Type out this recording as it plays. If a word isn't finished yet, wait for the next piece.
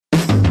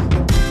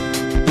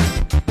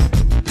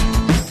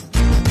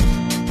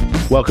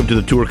Welcome to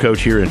the Tour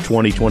Coach here in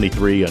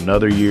 2023,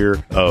 another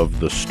year of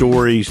the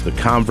stories, the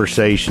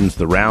conversations,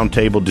 the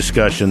roundtable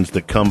discussions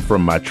that come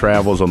from my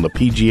travels on the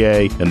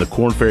PGA and the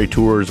Korn Ferry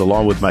Tours,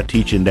 along with my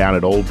teaching down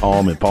at Old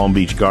Palm and Palm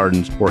Beach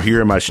Gardens, or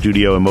here in my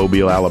studio in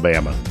Mobile,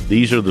 Alabama.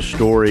 These are the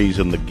stories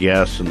and the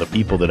guests and the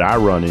people that I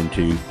run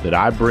into that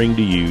I bring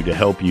to you to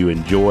help you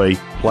enjoy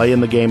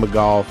playing the game of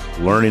golf,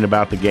 learning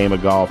about the game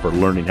of golf, or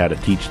learning how to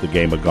teach the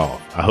game of golf.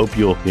 I hope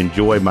you'll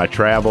enjoy my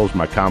travels,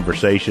 my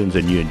conversations,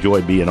 and you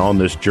enjoy being on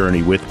this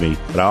journey with me.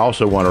 But I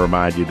also want to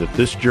remind you that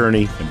this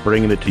journey and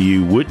bringing it to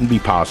you wouldn't be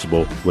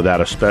possible without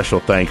a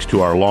special thanks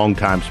to our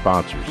longtime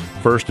sponsors.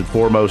 First and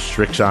foremost,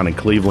 Srixon and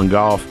Cleveland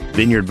Golf,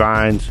 Vineyard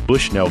Vines,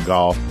 Bushnell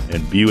Golf,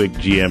 and Buick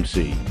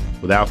GMC.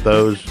 Without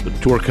those, the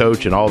Tour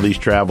Coach and all these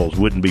travels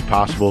wouldn't be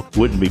possible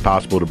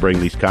to bring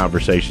these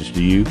conversations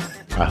to you.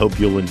 I hope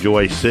you'll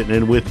enjoy sitting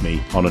in with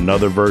me on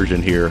another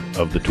version here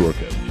of the Tour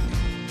Coach.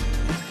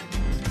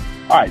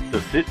 All right, so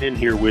sitting in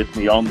here with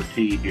me on the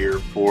tee here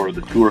for the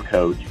Tour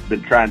Coach,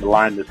 been trying to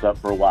line this up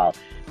for a while.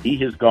 He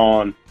has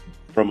gone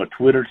from a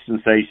Twitter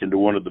sensation to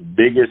one of the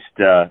biggest,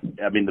 the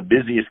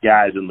busiest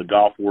guys in the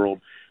golf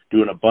world,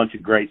 doing a bunch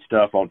of great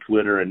stuff on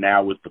Twitter and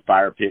now with the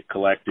Fire Pit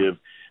Collective.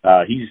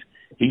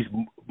 He's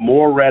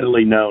more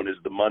readily known as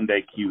the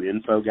Monday Q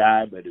info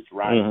guy, but it's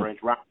Ryan French.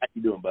 Ryan, how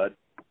you doing, bud?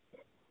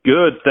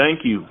 Good,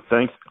 thank you.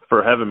 Thanks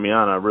for having me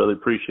on. I really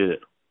appreciate it.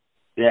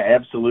 Yeah,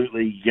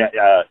 absolutely.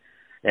 Yeah,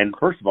 and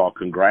first of all,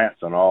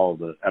 congrats on all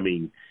the –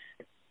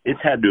 it's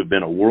had to have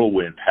been a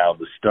whirlwind how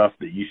the stuff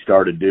that you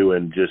started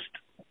doing just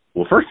 –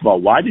 well, first of all,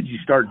 why did you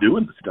start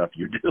doing the stuff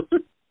you're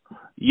doing?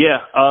 Yeah,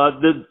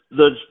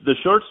 the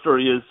short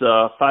story is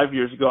 5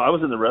 years ago, I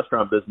was in the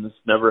restaurant business,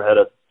 never had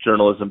a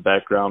journalism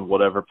background,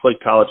 whatever, played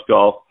college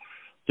golf,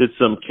 did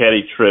some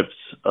caddy trips,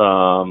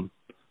 on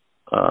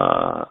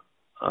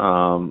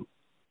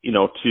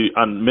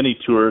mini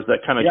tours.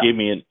 That kind of gave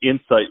me an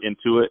insight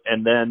into it.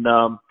 And then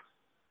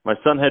my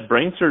son had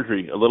brain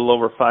surgery a little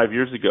over 5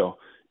 years ago,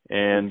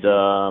 and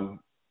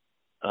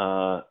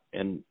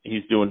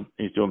he's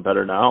doing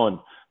better now. And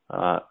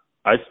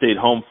I stayed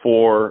home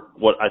for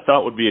what I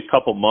thought would be a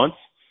couple months.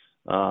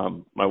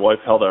 My wife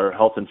held our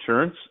health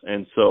insurance,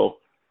 and so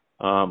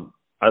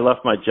I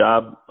left my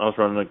job. I was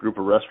running a group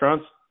of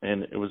restaurants,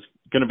 and it was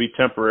going to be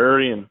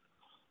temporary. And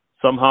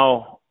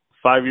somehow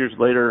 5 years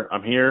later,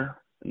 I'm here.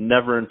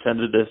 Never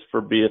intended this for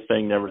be a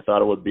thing. Never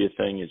thought it would be a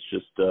thing. It's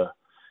just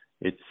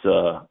it's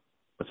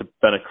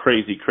been a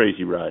crazy,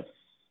 crazy ride.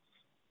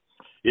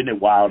 Isn't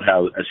it wild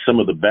how some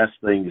of the best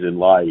things in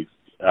life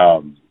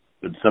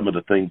and some of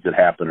the things that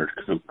happen are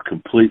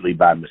completely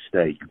by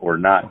mistake or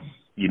not?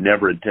 You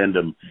never intend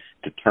them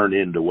to turn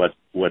into what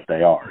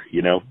they are,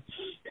 you know?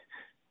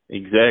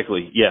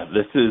 Exactly. Yeah,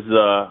 this is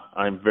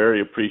I'm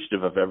very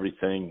appreciative of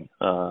everything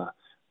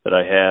that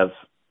I have.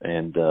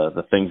 And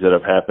the things that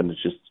have happened,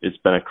 it's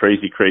been a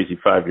crazy, crazy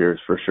 5 years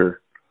for sure.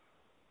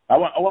 I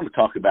want to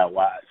talk about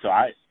why. So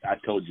I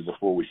told you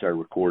before we started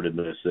recording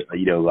this that,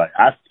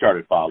 I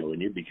started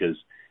following you because,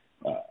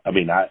 a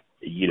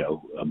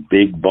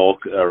big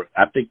bulk, or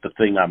I think the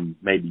thing I'm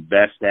maybe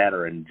best at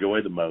or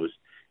enjoy the most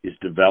is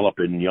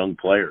developing young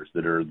players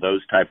that are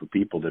those type of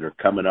people that are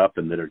coming up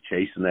and that are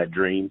chasing that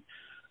dream.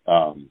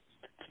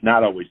 It's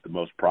not always the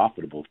most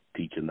profitable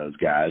teaching those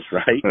guys,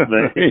 right?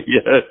 But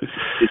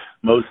it's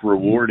most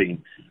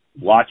rewarding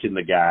watching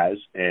the guys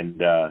and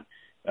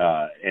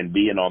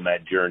being on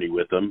that journey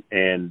with them.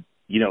 And,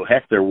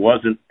 heck,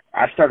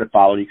 I started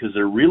following you because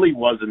there really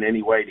wasn't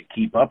any way to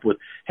keep up with,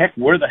 heck,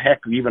 where the heck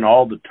even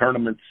all the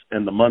tournaments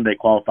and the Monday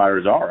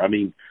qualifiers are.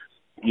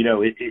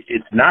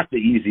 It's not the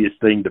easiest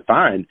thing to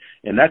find.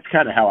 And that's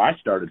kind of how I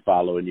started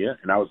following you.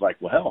 And I was like,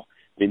 well, hell,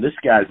 this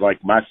guy's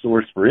like my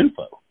source for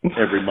info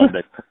every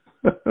Monday.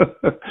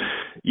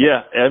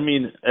 Yeah,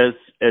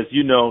 as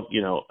you know,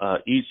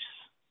 each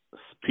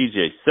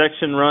PGA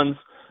section runs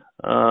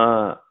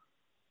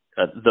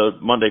the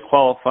Monday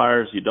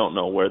qualifiers. You don't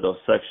know where those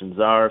sections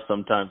are.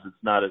 Sometimes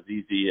it's not as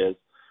easy as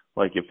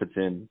like if it's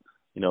in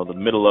the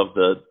middle of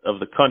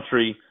the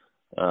country.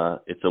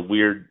 It's a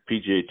weird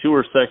PGA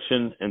Tour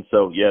section, and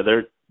so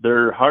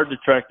they're hard to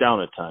track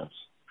down at times.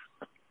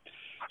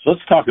 So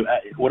let's talk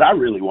about what I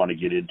really want to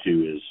get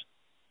into is,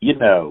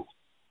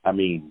 I've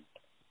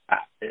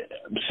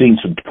seen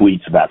some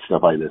tweets about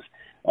stuff like this.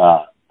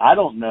 I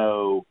don't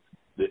know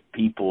that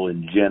people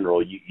in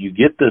general, you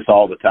get this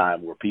all the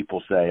time where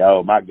people say,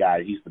 oh, my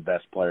guy, he's the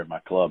best player at my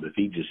club. If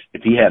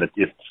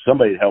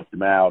somebody had helped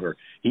him out or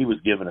he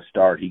was given a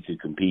start, he could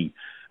compete.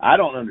 I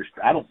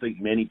don't think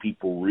many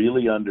people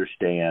really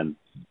understand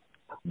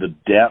the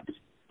depth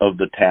of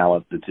the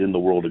talent that's in the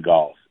world of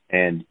golf.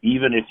 And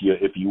even if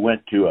you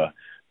went to a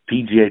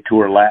PGA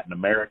Tour Latin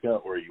America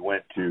or you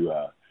went to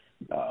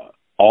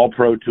All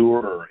Pro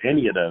Tour or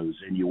any of those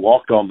and you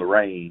walked on the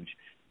range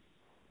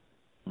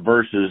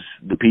versus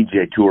the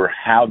PGA Tour,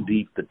 how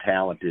deep the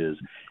talent is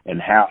and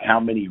how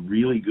many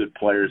really good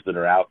players that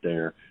are out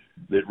there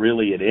that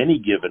really at any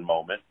given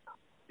moment,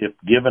 if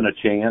given a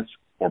chance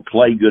or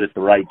play good at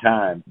the right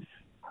time,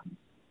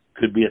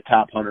 could be a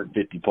top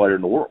 150 player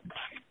in the world.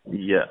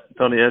 Yeah,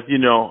 Tony, as you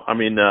know, I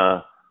mean,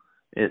 I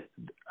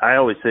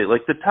always say,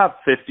 like, the top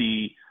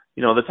 50,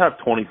 the top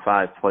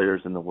 25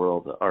 players in the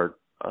world are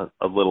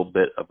a little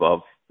bit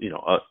above,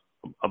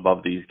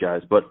 above these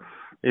guys. But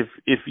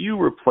if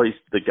you replace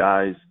the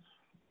guys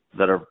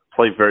that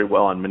play very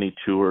well on mini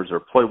tours or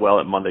play well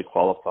at Monday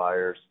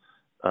qualifiers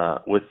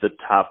with the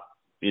top,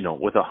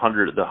 with the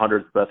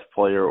 100th best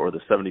player or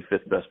the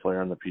 75th best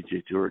player on the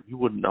PGA Tour, you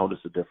wouldn't notice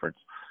a difference.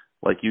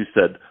 Like you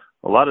said,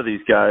 a lot of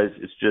these guys,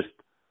 it's just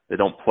they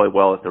don't play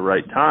well at the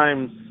right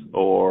times,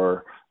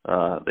 or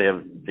they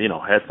have,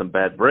 had some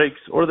bad breaks,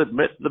 or the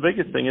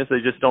biggest thing is they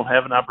just don't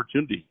have an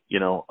opportunity.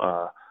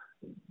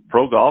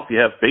 Pro golf, you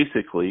have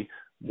basically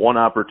one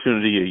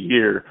opportunity a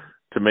year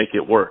to make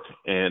it work,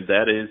 and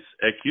that is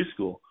at Q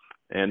School.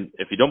 And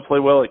if you don't play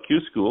well at Q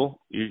School,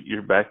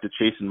 you're back to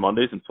chasing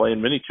Mondays and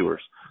playing mini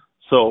tours.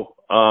 So,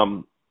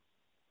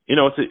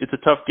 it's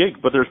a tough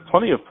gig, but there's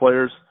plenty of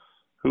players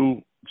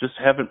who just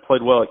haven't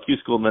played well at Q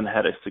School and then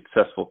had a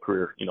successful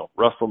career.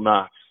 Russell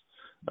Knox,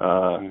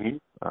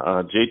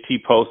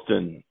 JT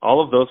Poston,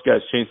 all of those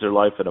guys changed their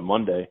life at a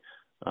Monday.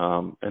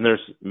 And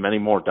there's many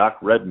more. Doc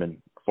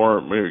Redman,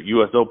 former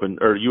U.S. Open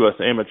or U.S.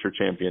 Amateur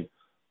champion,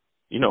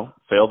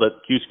 failed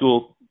at Q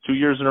School 2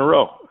 years in a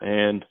row.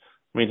 And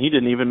I mean, he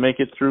didn't even make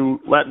it through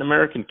Latin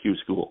American Q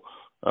School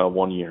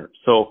 1 year.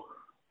 So,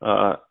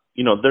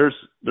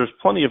 there's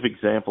plenty of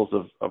examples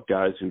of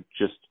guys who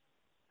just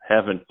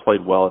haven't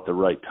played well at the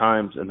right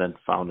times and then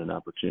found an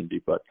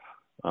opportunity. But,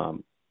 I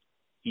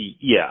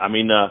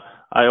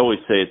always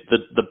say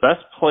the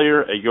best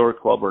player at your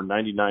club, or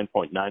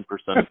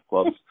 99.9% of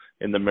clubs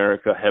in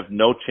America, have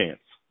no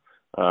chance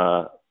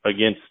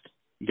against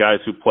guys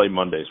who play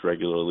Mondays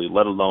regularly,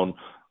 let alone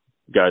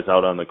guys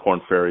out on the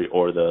Korn Ferry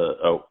or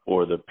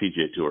the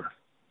PGA Tour.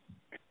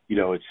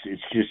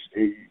 It's just,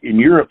 in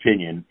your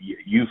opinion,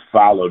 you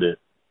followed it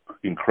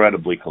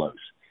incredibly close.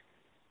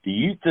 Do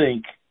you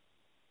think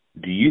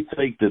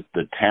that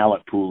the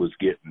talent pool is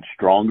getting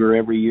stronger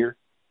every year?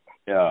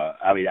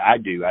 I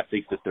do. I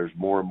think that there's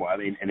more and more.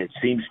 And it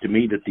seems to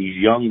me that these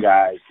young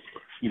guys,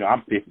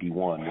 I'm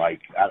 51.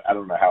 Like, I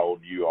don't know how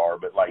old you are,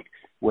 but like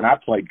when I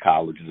played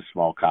college in a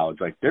small college,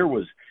 like there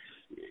was,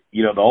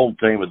 the old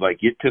thing was like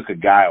it took a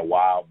guy a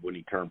while when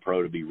he turned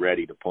pro to be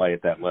ready to play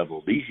at that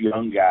level. These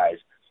young guys,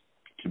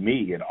 to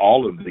me, at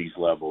all of these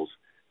levels,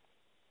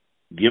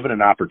 given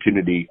an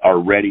opportunity, are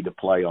ready to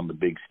play on the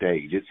big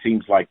stage. It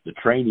seems like the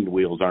training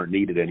wheels aren't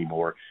needed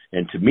anymore.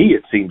 And to me,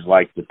 it seems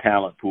like the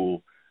talent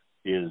pool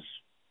is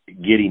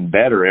getting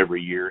better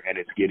every year, and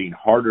it's getting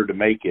harder to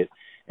make it.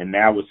 And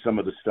now with some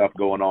of the stuff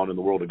going on in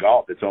the world of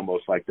golf, it's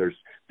almost like there's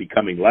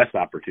becoming less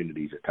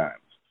opportunities at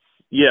times.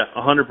 Yeah,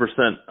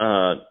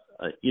 100%.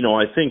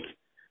 I think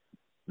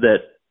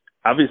that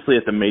obviously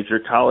at the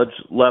major college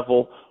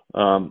level,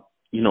 a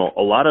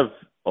lot of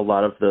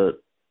the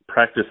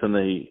practice and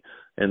the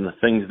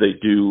things they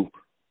do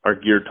are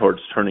geared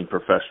towards turning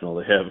professional.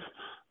 They have,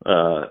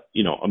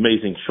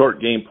 amazing short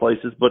game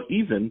places, but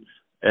even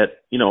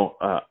at,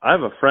 I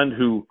have a friend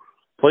who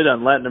played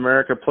on Latin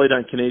America, played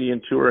on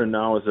Canadian Tour, and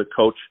now is a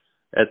coach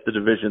at the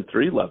Division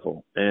III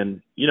level.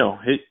 And,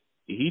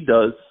 he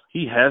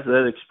has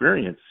that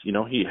experience.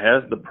 He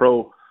has the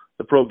pro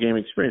game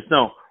experience.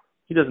 Now,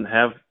 he doesn't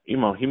have, he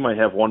might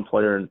have one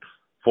player in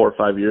 4 or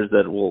 5 years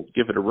that will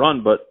give it a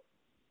run, but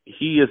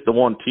he is the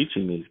one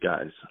teaching these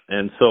guys.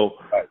 And so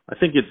I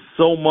think there's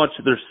so much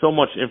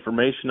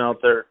information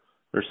out there.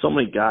 There's so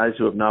many guys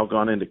who have now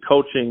gone into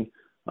coaching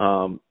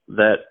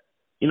that,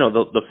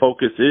 the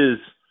focus is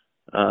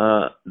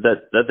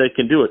that they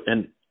can do it.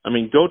 And I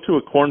mean, go to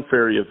a Korn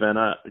Ferry event,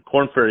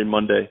 Korn Ferry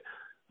Monday.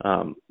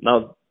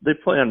 Now they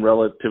play on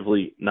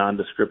relatively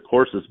nondescript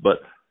courses,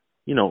 but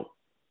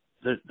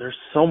there's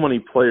so many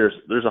players.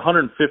 There's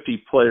 150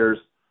 players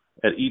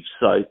at each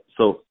site,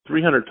 so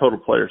 300 total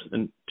players,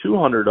 and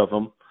 200 of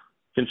them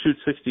can shoot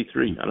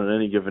 63 on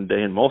any given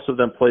day, and most of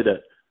them played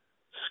at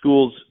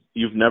schools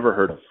you've never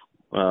heard of.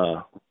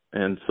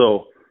 And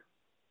so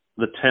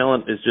the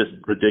talent is just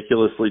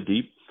ridiculously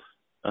deep.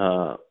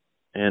 I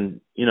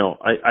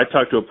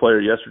talked to a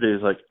player yesterday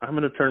who's like, I'm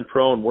going to turn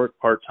pro and work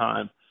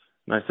part-time.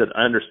 And I said,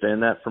 I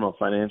understand that from a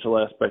financial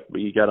aspect,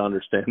 but you got to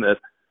understand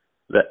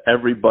that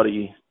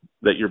everybody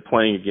that you're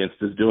playing against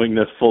is doing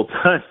this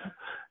full-time.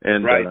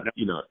 And, right.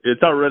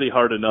 It's already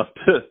hard enough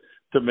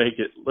to make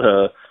it.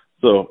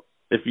 So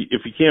if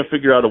you can't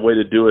figure out a way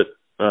to do it,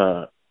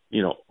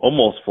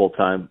 almost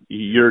full-time,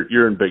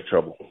 you're in big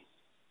trouble.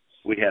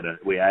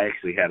 I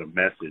actually had a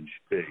message.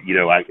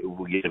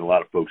 We get a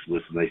lot of folks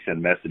listen. They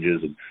send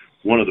messages, and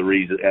one of the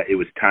reasons it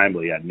was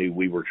timely. I knew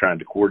we were trying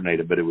to coordinate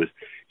it, but it was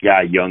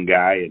young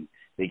guy, and I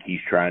think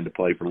he's trying to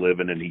play for a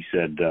living. And he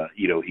said,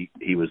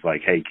 he was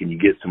like, "Hey, can you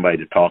get somebody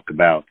to talk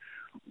about,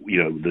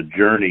 the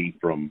journey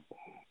from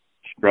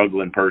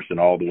struggling person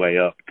all the way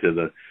up to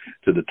the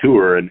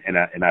tour?" And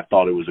I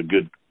thought it was a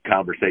good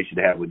conversation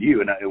to have with you.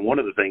 And one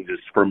of the things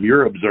is, from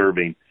your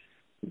observing,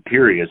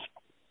 curious.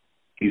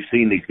 You've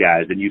seen these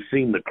guys, and you've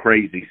seen the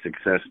crazy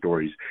success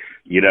stories.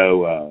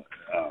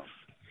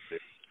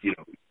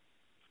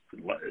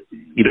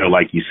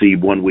 like you see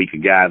one week a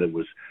guy that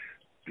was,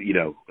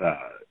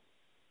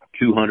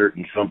 200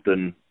 and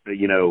something,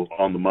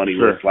 on the money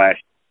Sure. list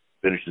last,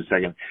 finished the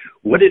second.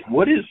 What is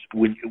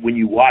when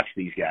you watch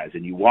these guys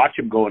and you watch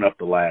them going up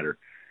the ladder,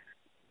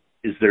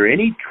 is there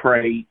any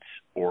traits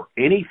or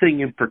anything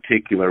in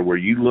particular where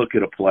you look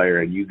at a player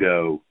and you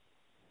go,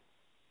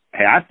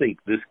 hey, I think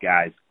this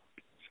guy's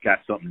got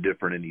something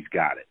different and he's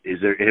got it?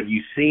 Have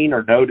you seen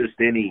or noticed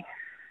any,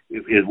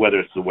 whether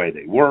it's the way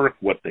they work,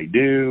 what they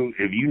do,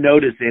 have you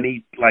noticed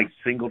any like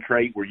single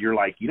trait where you're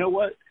like, you know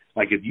what?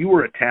 Like if you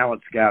were a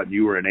talent scout and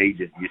you were an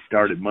agent, you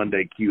started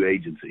Monday Q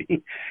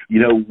Agency,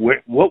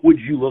 what would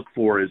you look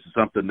for as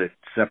something that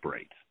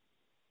separates?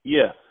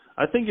 Yeah,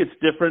 I think it's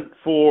different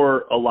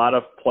for a lot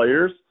of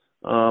players.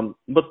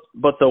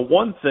 But the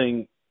one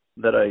thing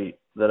that I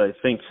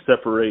think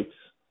separates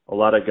a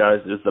lot of guys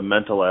is the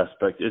mental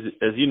aspect.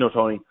 As you know,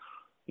 Tony,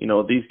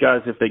 these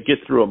guys, if they get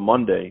through a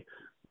Monday,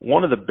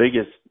 one of the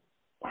biggest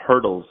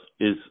hurdles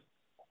is,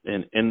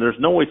 and there's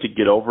no way to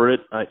get over it.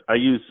 I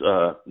use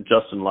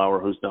Justin Lauer,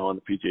 who's now on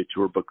the PGA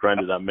Tour, but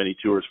grinded on many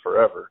tours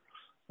forever.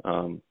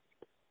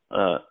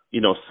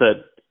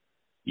 Said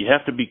you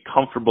have to be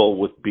comfortable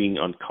with being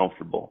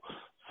uncomfortable.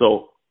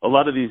 So a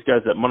lot of these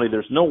guys at Monday,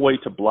 there's no way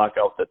to block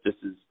out that this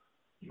is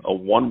a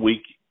 1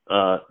 week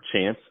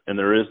chance and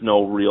there is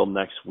no real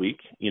next week,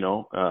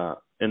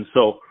 and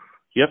so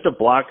you have to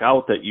block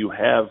out that you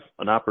have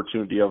an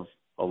opportunity of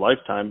a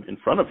lifetime in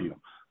front of you.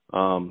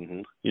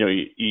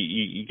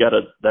 You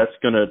gotta, that's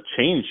going to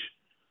change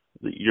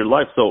your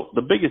life. So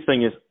the biggest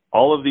thing is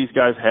all of these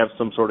guys have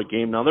some sort of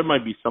game. Now there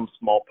might be some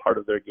small part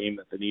of their game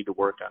that they need to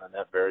work on, and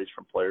that varies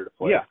from player to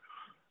player.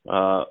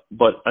 Yeah.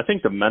 But I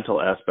think the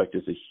mental aspect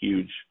is a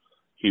huge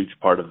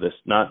part of this,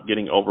 not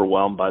getting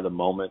overwhelmed by the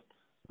moment,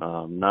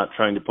 not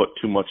trying to put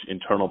too much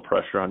internal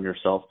pressure on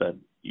yourself that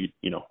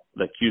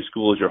that Q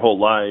school is your whole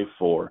life,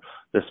 or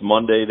this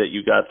Monday that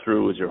you got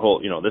through is your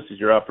whole, this is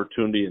your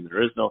opportunity and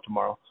there is no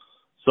tomorrow.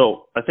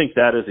 So I think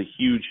that is a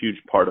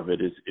huge part of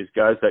it is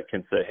guys that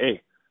can say,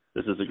 hey,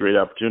 this is a great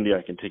opportunity.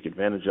 I can take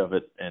advantage of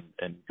it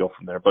and go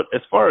from there. But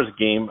as far as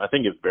game, I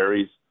think it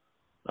varies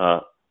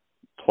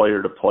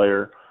player to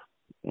player.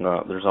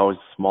 There's always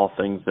small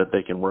things that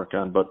they can work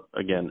on. But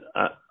again,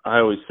 I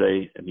always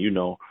say, and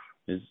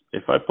is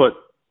if I put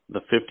the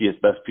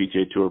 50th best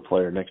PGA Tour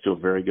player next to a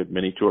very good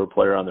mini tour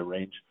player on the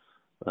range,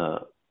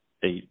 a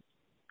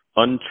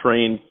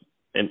untrained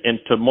and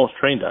to most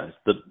trained guys,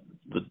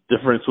 the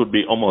difference would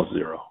be almost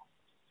zero.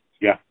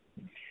 Yeah.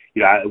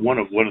 One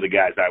of the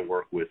guys I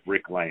work with,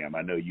 Rick Lamb,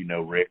 I know you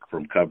know Rick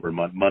from covering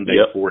Monday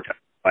Yep. 4 times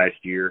last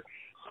year,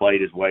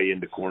 played his way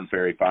into Korn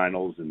Ferry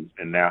finals and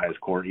now has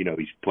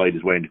he's played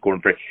his way into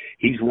Korn Ferry.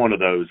 He's one of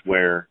those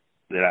where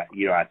that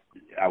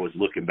I was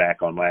looking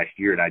back on last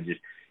year, and I just,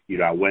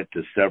 I went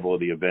to several of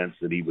the events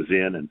that he was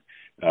in, and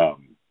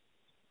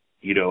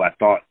I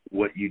thought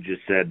what you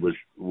just said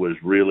was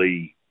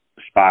really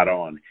spot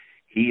on.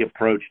 He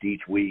approached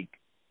each week.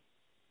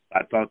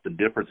 I thought the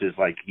difference is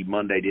like he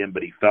Mondayed in,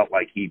 but he felt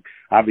like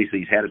obviously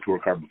he's had a tour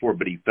card before,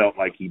 but he felt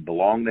like he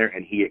belonged there,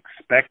 and he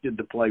expected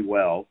to play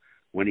well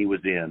when he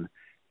was in,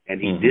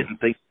 and he didn't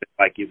think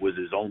like it was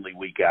his only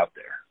week out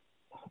there.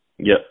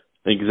 Yep,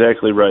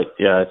 exactly right.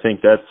 Yeah, I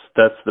think that's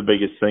the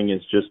biggest thing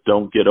is just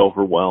don't get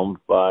overwhelmed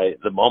by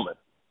the moment.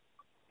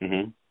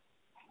 Mm-hmm.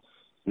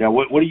 Now,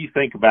 what do you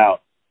think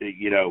about,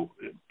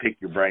 pick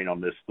your brain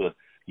on this,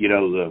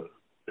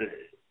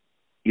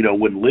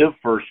 when Liv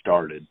first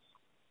started,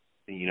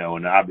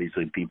 and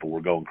obviously people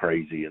were going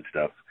crazy and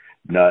stuff,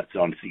 nuts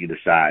on either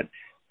side.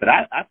 But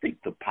I think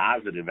the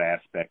positive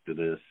aspect of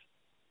this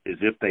is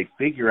if they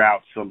figure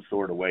out some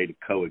sort of way to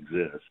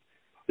coexist,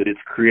 that it's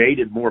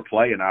created more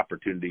playing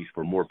opportunities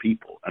for more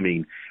people. I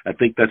mean, I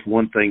think that's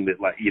one thing that,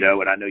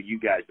 and I know you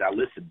guys, I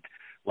listened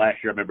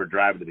last year, I remember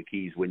driving to the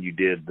Keys when you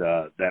did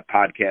that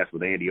podcast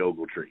with Andy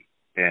Ogletree.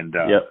 And,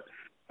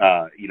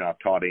 I've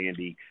taught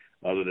Andy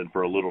other than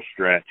for a little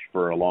stretch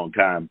for a long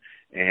time.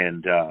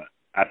 And,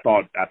 I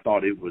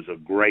thought it was a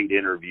great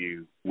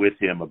interview with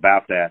him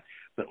about that.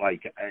 But I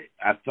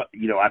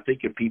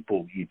think if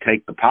you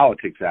take the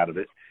politics out of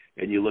it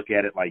and you look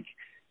at it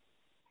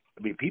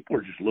people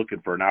are just looking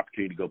for an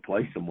opportunity to go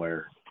play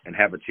somewhere and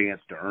have a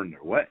chance to earn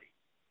their way.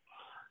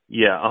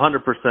 Yeah,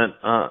 100%.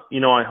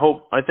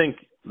 I think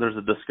there's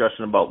a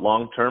discussion about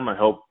long term. I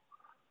hope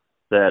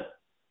that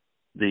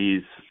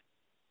these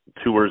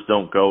tours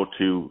don't go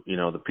to,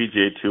 the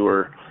PGA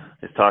Tour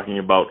is talking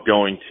about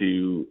going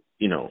to,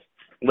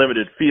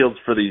 limited fields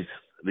for these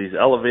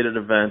elevated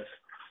events.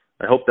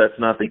 I hope that's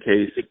not the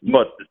case.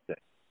 But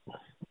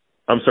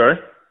I'm sorry?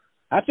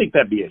 I think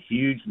that'd be a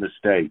huge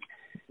mistake.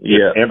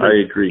 Yeah,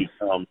 I agree.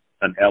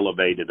 An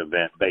elevated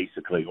event,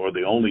 basically, or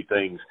the only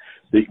things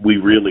that we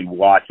really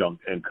watch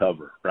and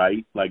cover,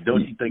 right?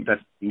 Don't you think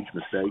that's a huge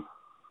mistake?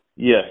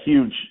 Yeah,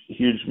 huge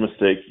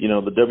mistake.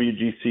 The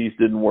WGCs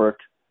didn't work.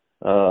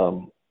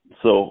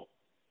 So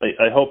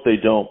I hope they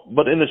don't.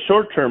 But in the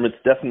short term, it's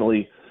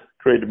definitely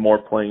created more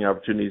playing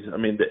opportunities. I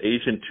mean, the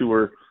Asian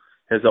Tour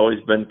has always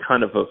been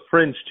kind of a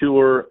fringe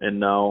tour, and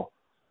now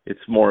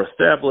it's more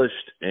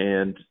established,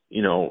 and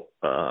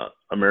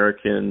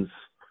Americans,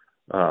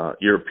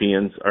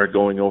 Europeans are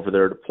going over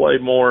there to play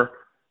more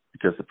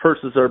because the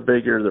purses are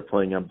bigger. They're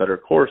playing on better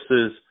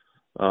courses,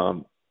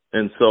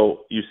 and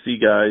so you see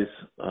guys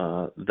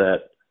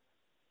that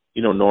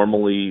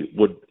normally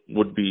would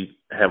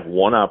have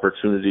one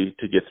opportunity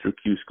to get through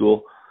Q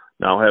school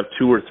now have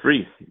two or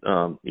three.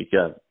 You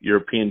got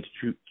European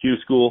Q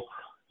school,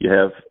 you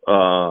have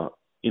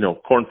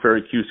Korn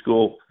Ferry Q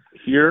school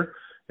here,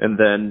 and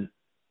then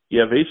you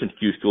have Asian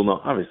Q school.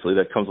 Now, obviously,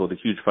 that comes with a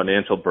huge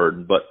financial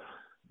burden, but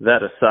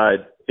that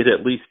aside, it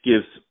at least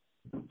gives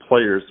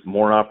players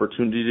more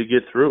opportunity to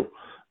get through.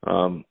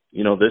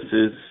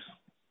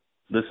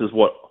 This is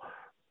what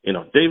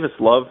Davis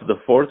Love, the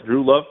fourth,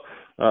 Drew Love,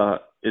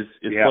 is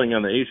playing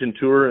on the Asian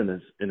Tour, and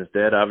his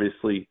dad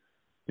obviously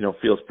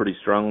feels pretty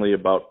strongly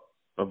about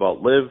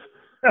Liv.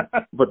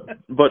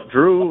 but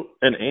Drew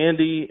and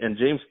Andy and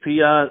James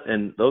Piot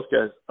and those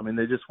guys, I mean,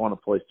 they just want a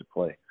place to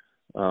play.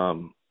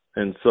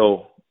 And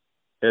so,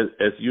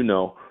 as you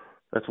know,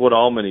 that's what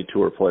all mini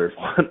tour players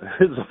want,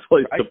 is a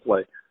place to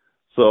play.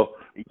 So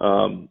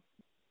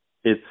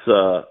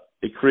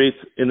it creates,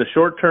 in the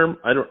short term,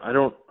 I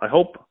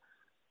hope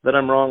that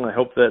I'm wrong. I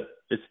hope that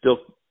it still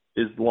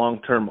is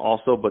long term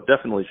also, but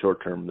definitely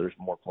short term, there's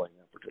more playing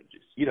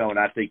opportunities. And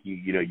I think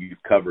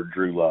you've covered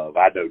Drew Love.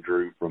 I know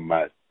Drew from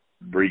my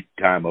brief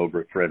time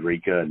over at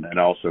Frederica, and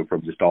also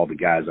from just all the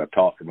guys I've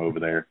talked from over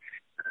there.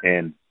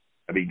 And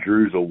I mean,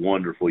 Drew's a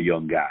wonderful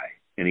young guy,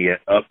 and he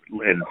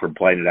and from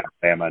playing at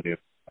Alabama, I knew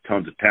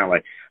tons of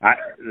talent. Like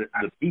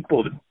the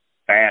people that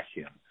bash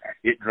him,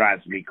 it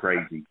drives me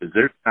crazy, because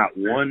there's not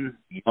one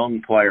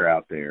young player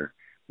out there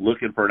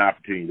looking for an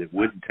opportunity that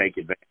wouldn't take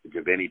advantage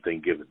of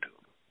anything given to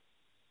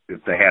them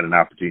if they had an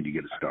opportunity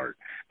to get a start.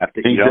 I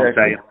think, you know what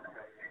I'm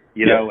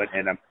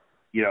saying? And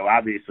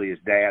obviously his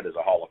dad is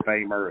a Hall of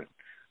Famer and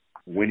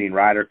winning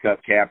Ryder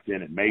Cup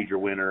captain and major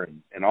winner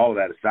and all of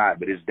that aside,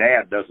 but his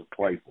dad doesn't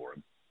play for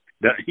him.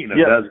 Does,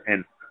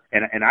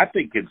 and I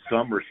think in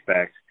some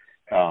respects,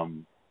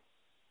 and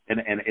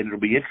it'll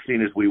be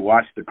interesting as we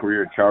watch the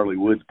career of Charlie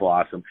Woods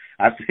blossom.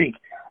 I think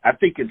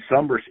in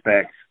some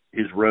respects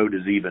his road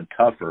is even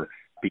tougher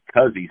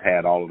because he's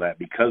had all of that,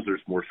 because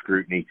there's more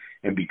scrutiny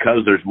and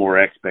because there's more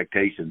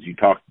expectations. You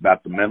talked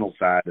about the mental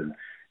side and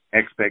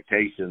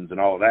expectations and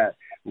all of that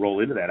roll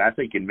into that. I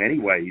think in many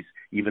ways,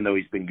 even though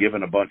he's been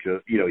given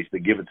he's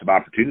been given some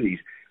opportunities,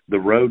 the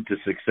road to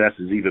success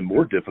is even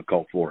more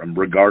difficult for him,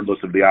 regardless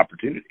of the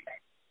opportunity.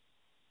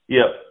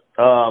 Yeah.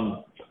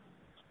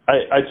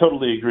 I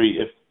totally agree.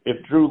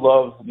 If Drew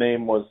Love's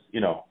name was,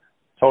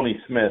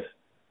 Tony Smith,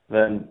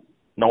 then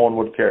no one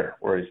would care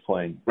where he's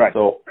playing. Right.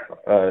 So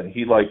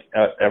he, like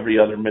every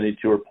other mini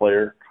tour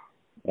player,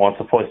 wants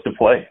a place to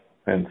play.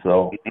 And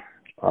so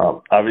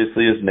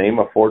obviously his name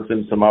affords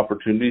him some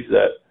opportunities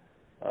that,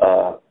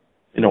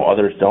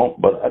 others don't.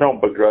 But I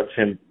don't begrudge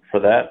him for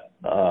that.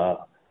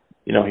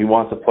 He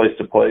wants a place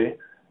to play.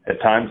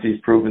 At times he's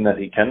proven that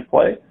he can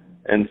play.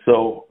 And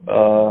so,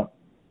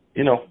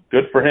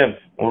 good for him.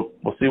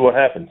 We'll see what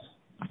happens.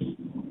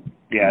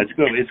 Yeah, it's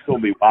going to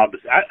be wild.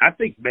 I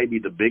think maybe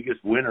the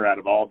biggest winner out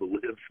of all the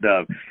LIV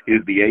stuff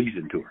is the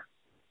Asian Tour.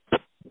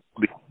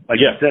 Like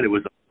you said, it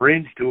was a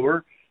fringe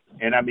tour,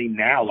 and I mean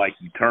now, like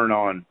you turn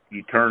on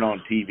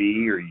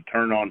TV or you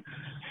turn on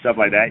stuff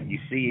like that, and you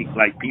see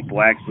like people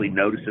actually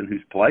noticing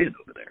who's playing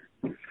over there.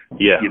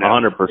 Yeah,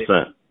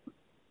 100%.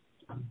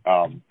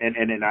 And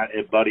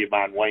a buddy of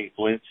mine, Wayne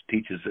Flint,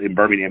 teaches in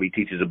Birmingham.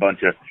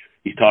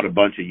 He's taught a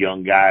bunch of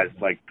young guys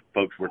like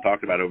folks we're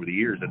talking about over the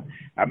years. And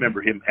I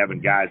remember him having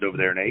guys over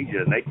there in Asia,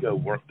 and they go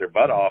work their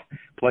butt off,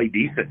 play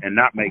decent, and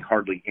not make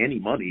hardly any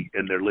money,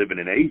 and they're living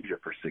in Asia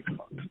for 6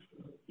 months.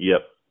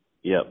 Yep.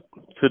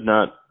 Could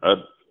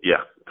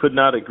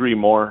not agree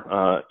more.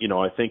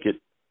 I think it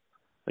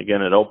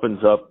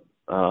opens up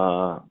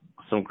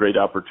some great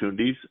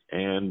opportunities,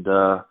 and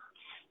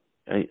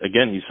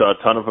again, you saw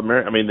a ton of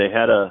American. I mean, they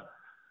had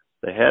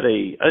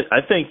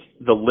I think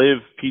the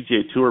LIV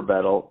PGA Tour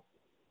battle,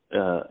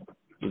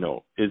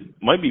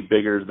 might be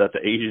bigger that the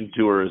Asian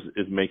Tour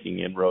is making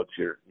inroads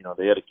here.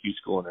 They had a Q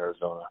school in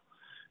Arizona,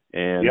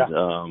 and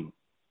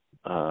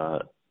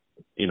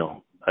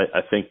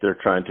I think they're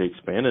trying to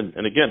expand.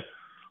 And again,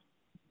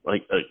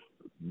 like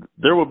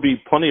there would be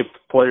plenty of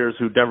players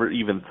who never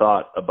even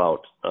thought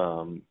about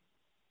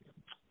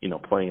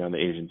playing on the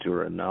Asian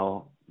Tour, and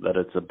now that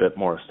it's a bit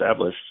more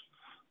established,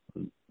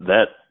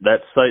 that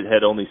site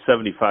had only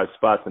 75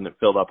 spots, and it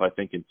filled up, I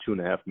think, in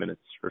 2.5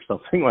 minutes or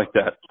something like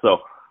that. So,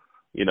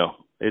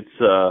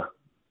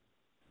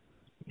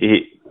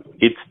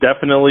 it's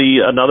definitely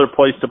another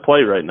place to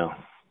play right now.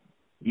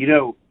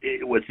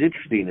 What's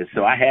interesting is,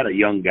 so I had a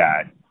young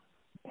guy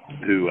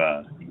who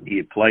he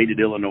had played at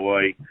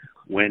Illinois,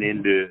 went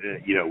into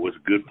was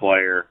a good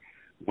player,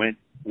 went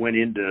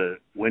into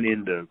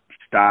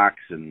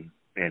stocks and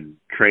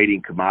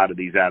trading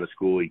commodities out of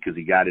school because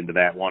he got into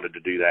that, wanted to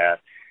do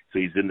that. So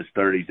he's in his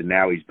 30s, and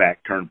now he's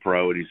back turned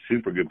pro, and he's a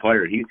super good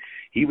player.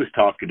 He was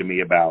talking to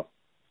me about,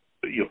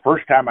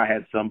 first time I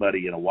had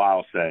somebody in a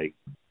while say,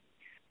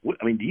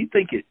 I mean, do you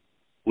think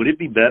would it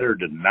be better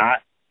to not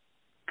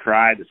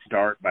try to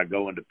start by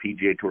going to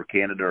PGA Tour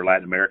Canada or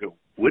Latin America?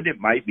 Wouldn't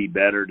it might be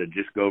better to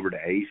just go over to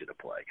Asia to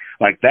play?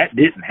 Like, that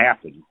didn't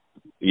happen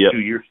 2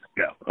 years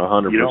ago.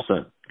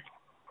 100%.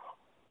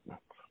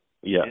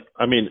 Yeah.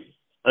 I mean,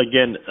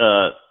 again,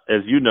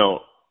 as you know,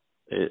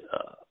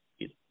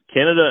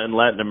 Canada and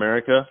Latin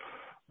America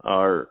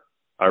are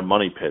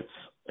money pits.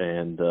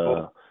 And,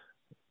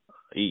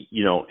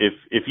 you know,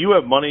 if you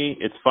have money,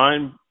 it's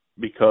fine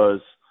because,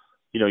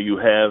 you know, you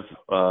have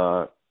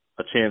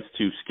a chance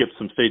to skip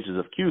some stages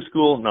of Q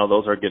school. Now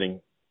those are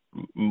getting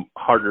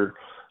harder,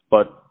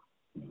 but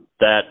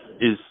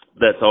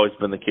that's always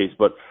been the case.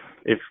 But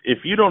if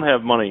you don't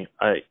have money,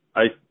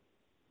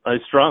 I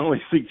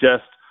strongly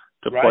suggest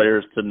to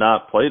players to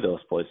not play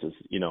those places.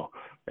 You know,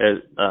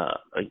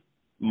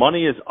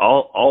 money is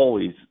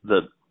always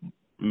the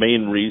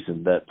main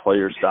reason that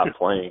players stop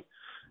playing,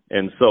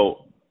 and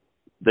so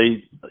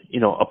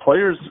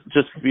players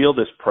just feel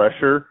this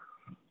pressure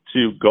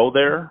to go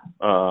there.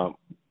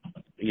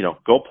 You know,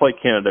 go play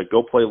Canada,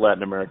 go play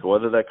Latin America,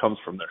 whether that comes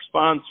from their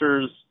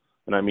sponsors,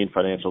 and I mean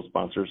financial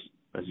sponsors.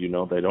 As you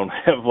know, they don't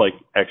have like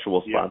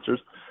actual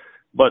sponsors.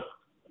 But,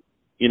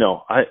 you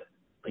know, I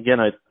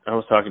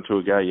was talking to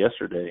a guy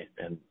yesterday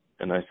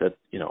and I said,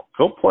 you know,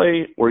 go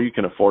play where you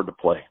can afford to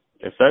play.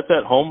 If that's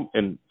at home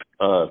in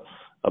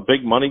a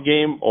big money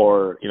game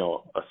or, you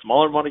know, a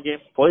smaller money game,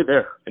 play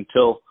there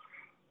until,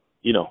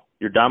 you know,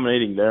 you're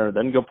dominating there.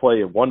 Then go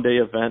play a one-day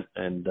event.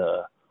 And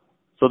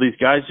so these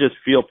guys just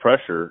feel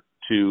pressure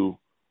to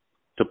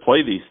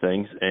play these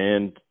things,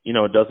 and you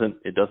know it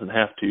doesn't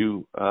have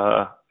to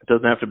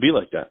be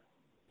like that.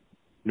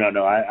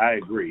 No, I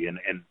agree, and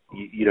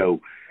you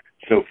know,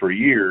 so for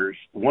years,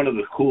 one of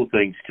the cool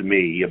things to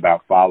me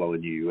about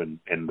following you and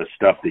the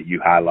stuff that you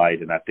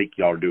highlight, and I think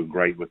y'all are doing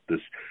great with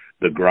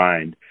the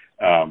grind.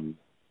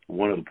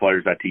 One of the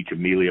players I teach,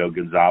 Emilio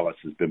Gonzalez,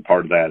 has been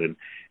part of that,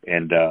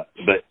 and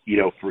but you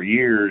know, for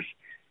years,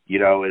 you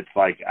know, it's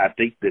like, I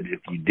think that if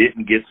you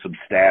didn't get some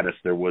status,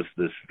 there was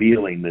this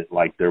feeling that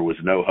like there was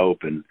no hope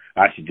and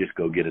I should just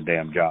go get a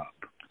damn job,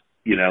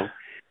 you know?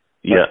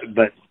 Yeah.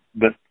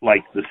 But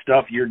like the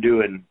stuff you're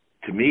doing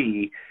to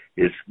me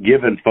is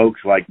giving folks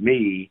like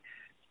me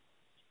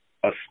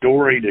a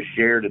story to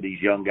share to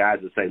these young guys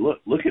and say,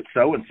 look at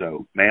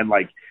so-and-so, man.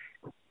 Like,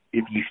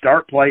 if you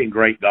start playing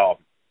great golf,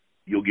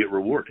 you'll get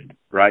rewarded,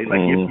 right?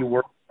 Like, if you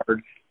work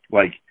hard,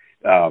 like,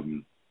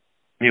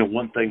 you know,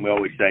 one thing we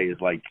always say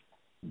is like,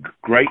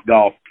 great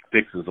golf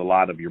fixes a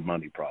lot of your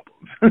money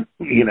problems,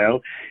 you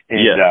know?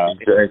 And,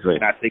 exactly.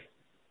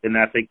 And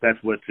I think that's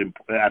what's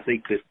important. I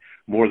think that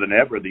more than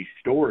ever, these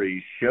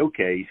stories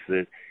showcase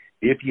that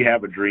if you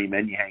have a dream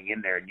and you hang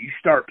in there and you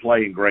start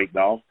playing great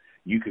golf,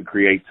 you can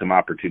create some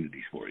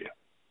opportunities for you.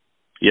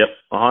 Yep,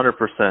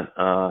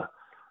 100%.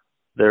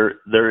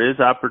 There is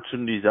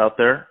opportunities out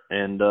there,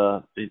 and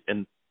a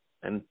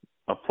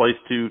place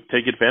to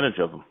take advantage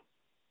of them.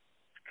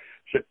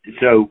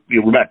 So you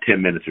know, we're about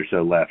 10 minutes or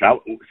so left.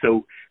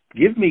 So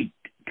give me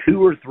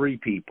 2 or 3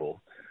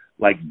 people,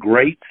 like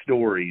great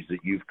stories that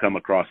you've come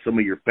across, some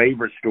of your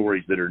favorite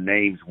stories that are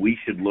names we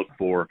should look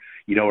for,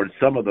 you know, or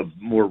some of the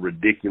more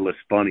ridiculous,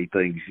 funny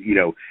things, you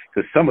know,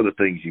 because some of the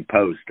things you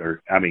post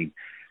are, I mean,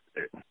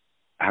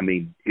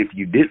 if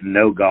you didn't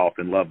know golf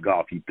and love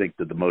golf, you'd think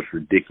that the most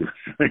ridiculous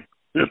thing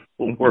in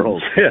the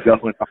world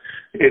going on.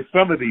 It's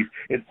some of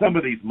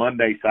these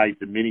Monday sites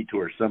and mini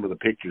tours, some of the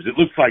pictures. It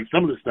looks like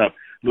some of the stuff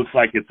looks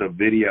like it's a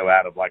video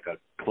out of like a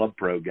Club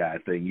Pro guy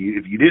thing.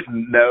 If you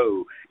didn't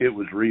know it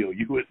was real,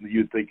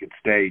 you'd think it's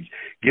staged.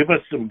 Give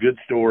us some good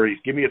stories.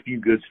 Give me a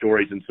few good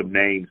stories and some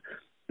names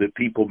that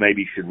people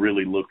maybe should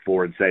really look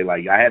for and say,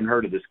 like, I hadn't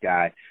heard of this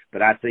guy,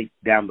 but I think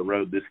down the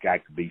road this guy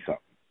could be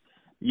something.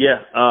 Yeah,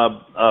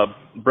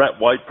 Brett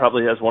White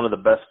probably has one of the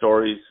best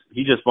stories.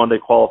 He just Monday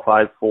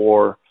qualified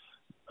for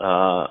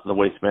the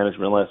Waste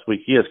Management last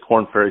week. He has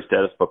Korn Ferry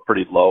status, but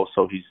pretty low,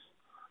 so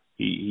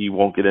he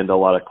won't get into a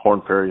lot of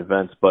Korn Ferry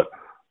events. But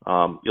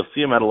you'll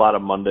see him at a lot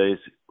of Mondays.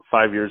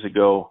 5 years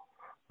ago,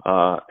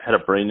 had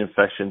a brain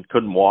infection,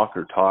 couldn't walk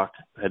or talk,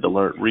 had to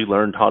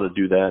relearn how to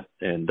do that,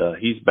 and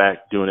he's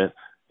back doing it.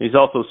 He's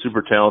also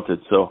super talented.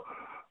 So,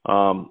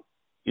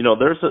 you know,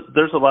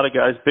 there's a lot of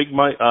guys. Big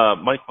Mike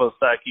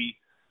Valsacki.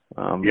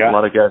 A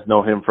lot of guys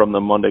know him from the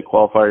Monday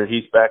qualifier.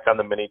 He's back on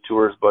the mini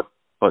tours, but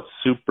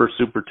super,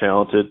 super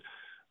talented.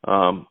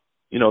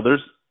 You know,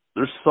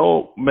 there's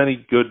so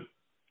many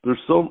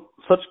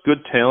such good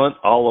talent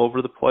all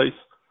over the place.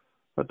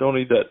 I don't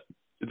need that.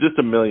 Just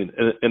a million.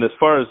 And as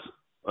far as,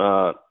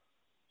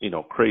 you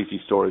know, crazy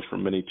stories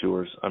from mini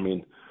tours, I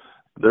mean,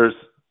 there's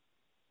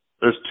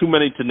too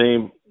many to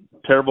name.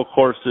 Terrible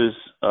courses,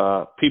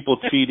 people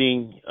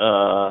cheating,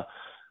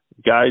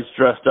 guys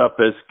dressed up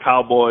as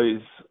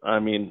cowboys. I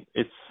mean,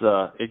 it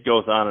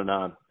goes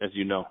on, as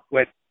you know.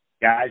 Wait,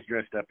 guys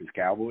dressed up as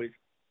cowboys?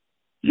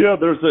 Yeah,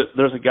 there's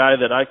a guy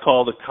that I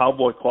call the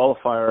cowboy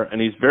qualifier,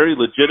 and he's very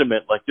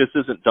legitimate. Like, this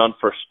isn't done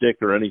for shtick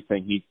or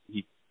anything.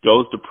 He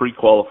goes to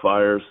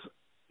pre-qualifiers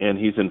and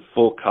he's in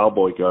full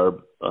cowboy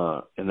garb,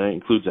 and that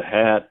includes a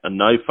hat, a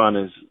knife on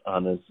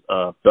his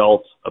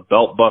belt, a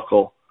belt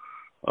buckle,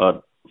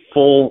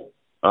 full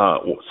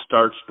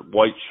starched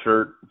white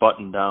shirt,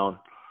 buttoned down.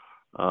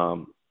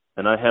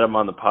 And I had him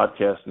on the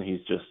podcast, and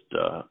he's just,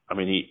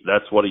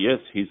 that's what he is.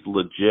 He's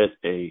legit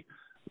a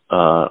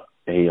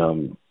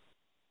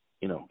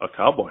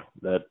cowboy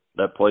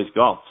that plays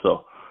golf.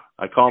 So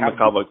I call him a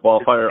cowboy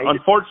qualifier.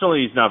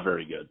 Unfortunately, he's not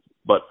very good,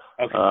 but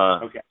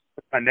okay.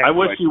 I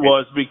wish he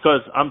was,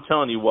 because I'm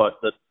telling you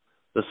what, that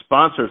the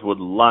sponsors would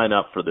line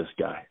up for this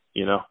guy.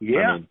 Yeah.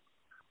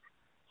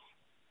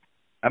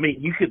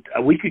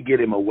 We could get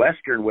him a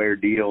Western wear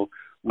deal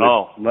with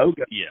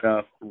logo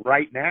stuff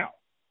right now.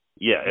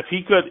 Yeah, if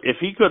he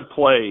could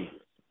play,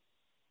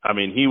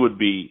 he would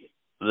be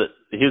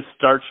his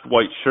starched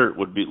white shirt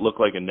would look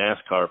like a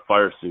NASCAR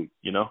fire suit.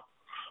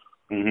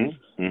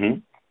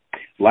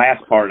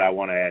 Last part I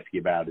want to ask you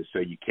about is, so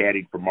you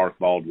caddied for Mark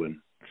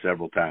Baldwin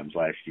several times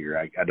last year.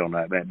 I don't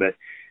know, but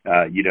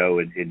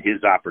in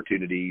his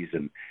opportunities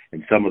and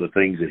some of the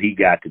things that he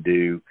got to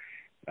do,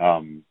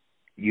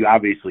 you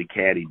obviously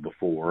caddied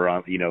before,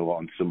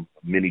 on some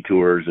mini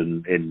tours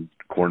and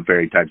Korn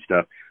Ferry type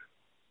stuff.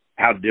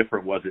 How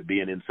different was it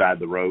being inside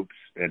the ropes,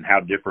 and how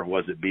different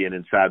was it being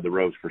inside the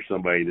ropes for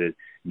somebody that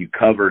you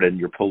covered and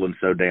you're pulling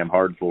so damn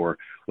hard for?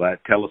 Well,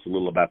 tell us a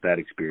little about that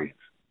experience.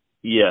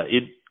 Yeah,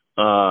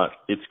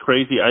 it's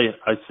crazy.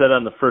 I said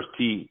on the first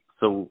tee,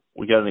 so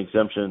we got an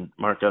exemption.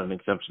 Mark got an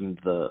exemption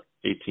to the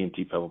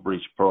AT&T Pebble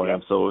Beach program.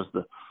 Yeah. So it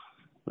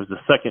was the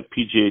second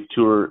PGA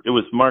Tour. It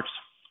was Mark's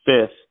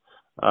fifth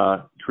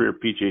career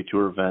PGA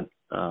Tour event,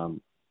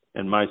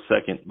 and my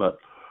second. But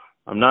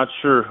I'm not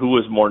sure who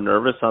was more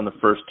nervous on the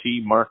first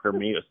tee, Mark or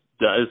me.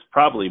 It's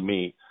probably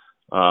me.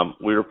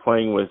 We were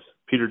playing with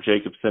Peter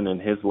Jacobsen in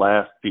his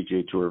last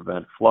PGA Tour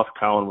event. Fluff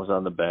Cowan was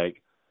on the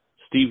bag.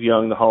 Steve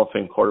Young, the Hall of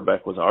Fame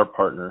quarterback, was our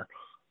partner.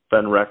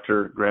 Ben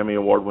Rector, Grammy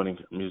Award-winning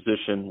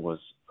musician, was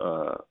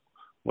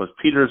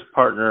Peter's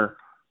partner.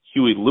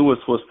 Huey Lewis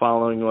was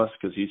following us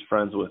because he's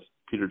friends with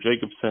Peter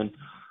Jacobsen.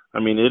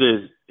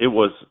 It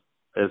was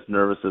as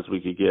nervous as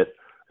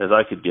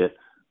I could get.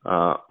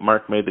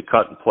 Mark made the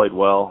cut and played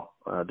well.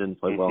 Didn't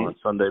play well on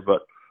Sunday,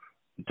 but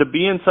to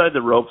be inside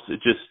the ropes,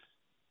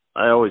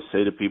 I always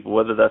say to people,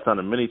 whether that's on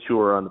a mini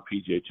tour or on the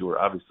PGA Tour,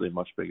 obviously a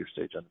much bigger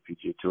stage on the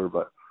PGA Tour,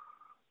 but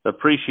the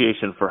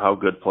appreciation for how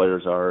good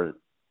players are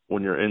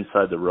when you're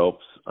inside the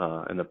ropes,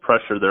 and the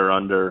pressure they're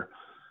under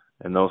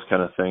and those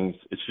kind of things.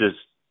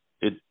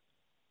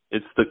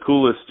 It's the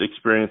coolest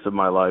experience of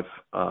my life.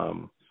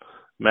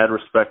 Mad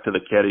respect to the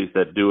caddies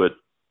that do it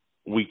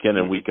week in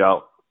and week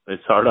out.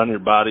 It's hard on your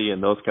body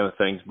and those kind of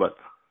things, but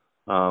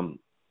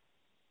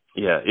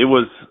it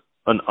was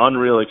an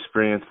unreal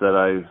experience that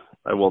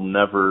I will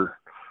never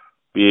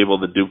be able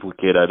to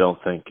duplicate, I don't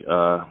think.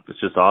 It's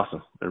just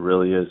awesome. It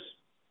really is.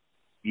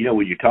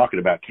 When you're talking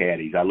about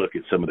caddies, I look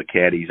at some of the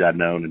caddies I've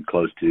known and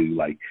close to,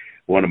 like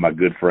one of my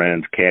good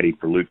friends caddied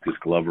for Lucas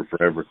Glover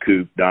forever,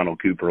 Donald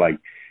Cooper. I'm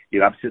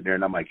sitting there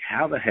and I'm like,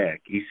 how the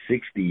heck? He's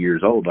 60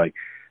 years old.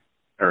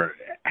 Or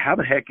how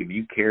the heck have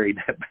you carried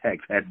that bag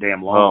that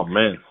damn long? Oh,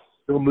 man.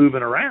 Still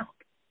moving around.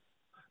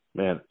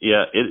 Man,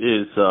 yeah, it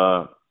is.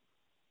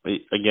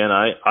 Again,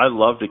 I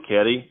love to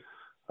caddy,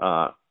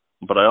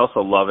 but I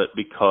also love it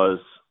because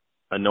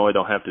I know I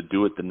don't have to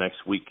do it the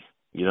next week,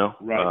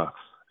 Right.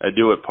 I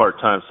do it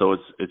part-time, so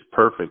it's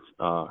perfect.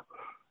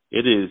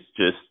 It is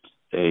just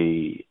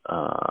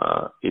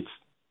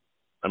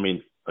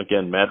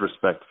again, mad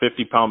respect.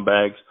 50-pound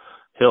bags,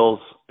 hills,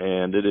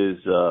 and it is,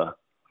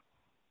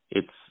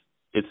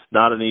 it's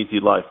not an easy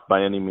life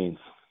by any means.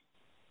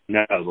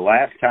 No, the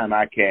last time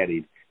I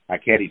caddied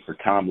for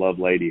Tom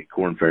Lovelady at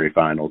Korn Ferry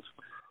Finals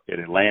at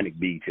Atlantic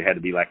Beach. It had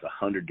to be like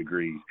 100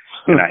 degrees,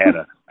 and I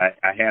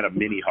had a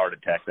mini heart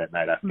attack that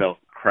night. I felt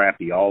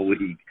crappy all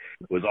week.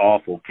 It was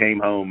awful. Came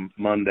home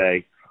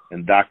Monday,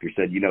 and the doctor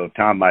said, if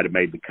Tom might have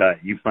made the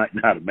cut, you might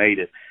not have made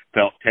it.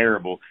 Felt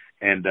terrible.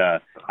 And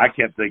I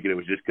kept thinking it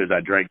was just because I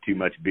drank too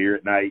much beer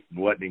at night and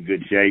wasn't in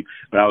good shape.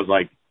 But I was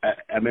like,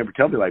 I remember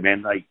telling me,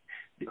 man,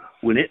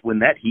 when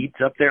that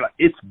heat's up there,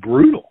 it's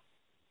brutal.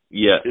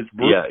 Yeah, it's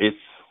brutal. Yeah,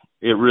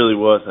 it really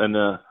was. And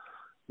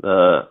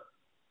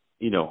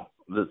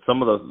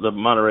some of the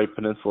Monterey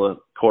Peninsula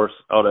course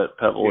out at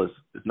Pebble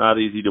is not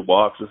easy to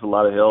walk. There's a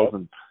lot of hills,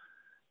 and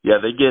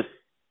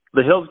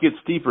the hills get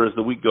steeper as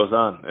the week goes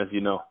on, as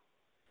you know.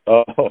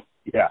 Oh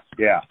yeah.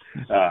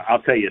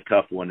 I'll tell you a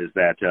tough one is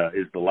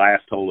the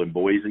last hole in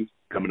Boise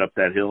coming up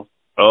that hill.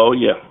 Oh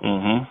yeah,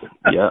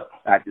 yeah.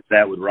 I did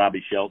that with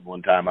Robbie Shelton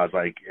one time. I was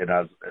like, and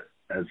I was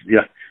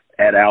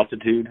at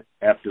altitude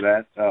after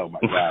that. Oh my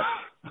God.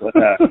 But,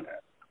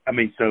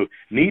 so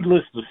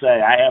needless to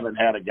say, I haven't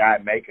had a guy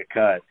make a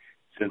cut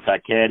since I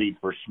caddied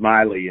for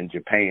Smiley in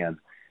Japan.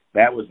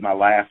 That was my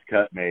last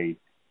cut made.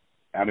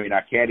 I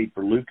caddied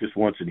for Lucas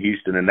once in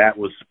Houston, and that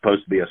was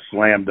supposed to be a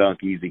slam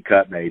dunk easy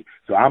cut made.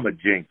 So I'm a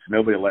jinx.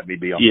 Nobody will let me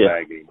be on the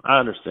bag anymore. I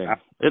understand.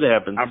 It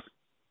happens.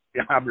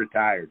 I'm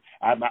retired.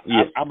 I'm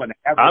an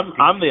average.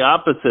 I'm the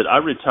opposite. I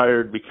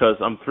retired because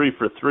I'm 3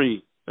 for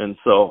 3 And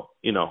so,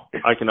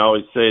 I can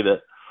always say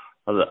that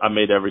I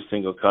made every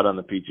single cut on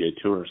the PGA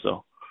Tour,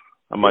 so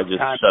I might just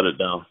shut it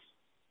down.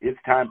 It's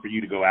time for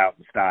you to go out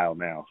in style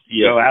now.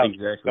 Yeah,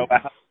 exactly.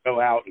 Go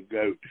out and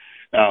go.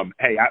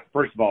 Hey,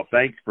 first of all,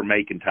 thanks for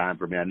making time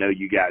for me. I know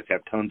you guys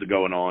have tons of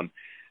going on.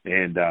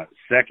 And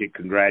second,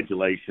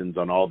 congratulations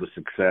on all the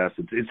success.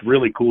 It's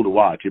really cool to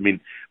watch. I mean,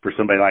 for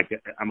somebody like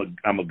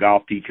I'm a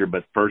golf teacher,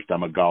 but first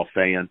I'm a golf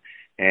fan.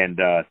 And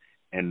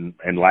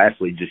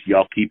lastly, just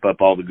y'all keep up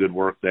all the good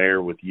work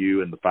there with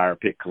you and the Fire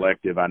Pit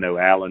Collective. I know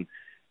Alan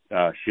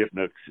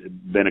Shipnook's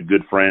been a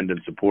good friend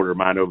and supporter of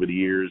mine over the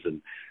years,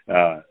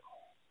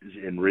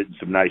 and written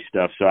some nice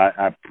stuff. So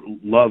I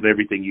love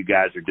everything you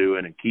guys are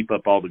doing, and keep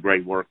up all the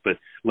great work. But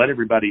let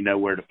everybody know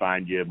where to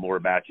find you, more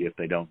about you if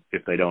they don't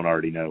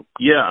already know.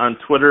 Yeah, on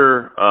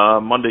Twitter,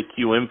 Monday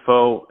Q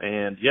Info,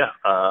 and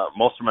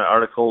most of my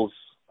articles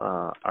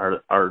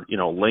are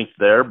linked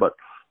there. But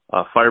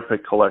Fire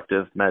Pit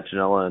Collective, Matt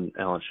Janella and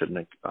Alan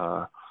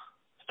Shipnook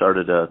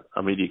started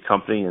a media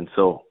company, and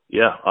so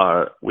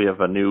we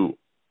have a new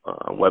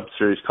web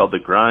series called The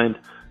Grind.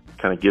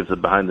 Kind of gives a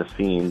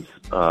behind-the-scenes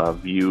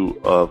view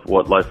of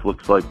what life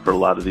looks like for a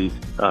lot of these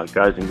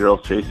guys and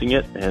girls chasing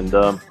it. And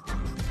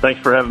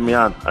thanks for having me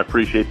on. I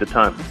appreciate the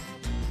time.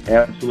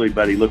 Absolutely,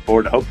 buddy. Look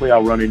forward to hopefully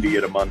I'll run into you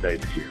at a Monday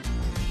this year.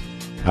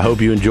 I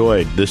hope you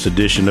enjoyed this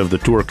edition of The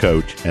Tour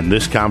Coach and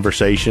this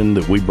conversation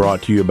that we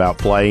brought to you about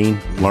playing,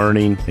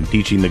 learning, and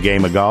teaching the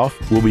game of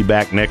golf. We'll be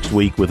back next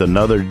week with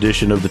another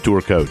edition of The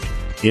Tour Coach.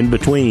 In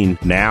between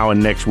now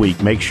and next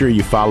week, make sure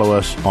you follow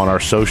us on our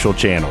social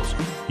channels.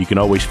 You can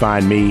always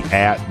find me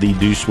at The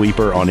Dew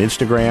Sweeper on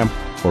Instagram,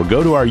 or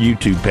go to our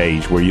YouTube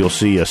page where you'll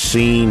see a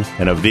scene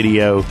and a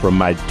video from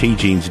my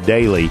teachings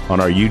daily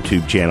on our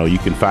YouTube channel. You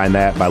can find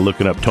that by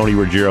looking up Tony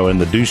Ruggiero and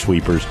the Dew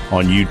Sweepers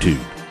on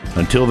YouTube.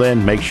 Until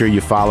then, make sure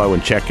you follow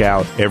and check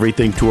out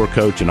Everything Tour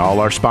Coach and all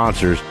our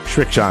sponsors,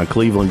 Srixon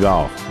Cleveland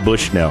Golf,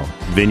 Bushnell,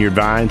 Vineyard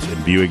Vines,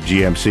 and Buick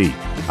GMC.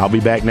 I'll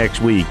be back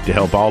next week to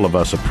help all of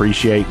us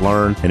appreciate,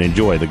 learn, and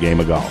enjoy the game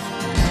of golf.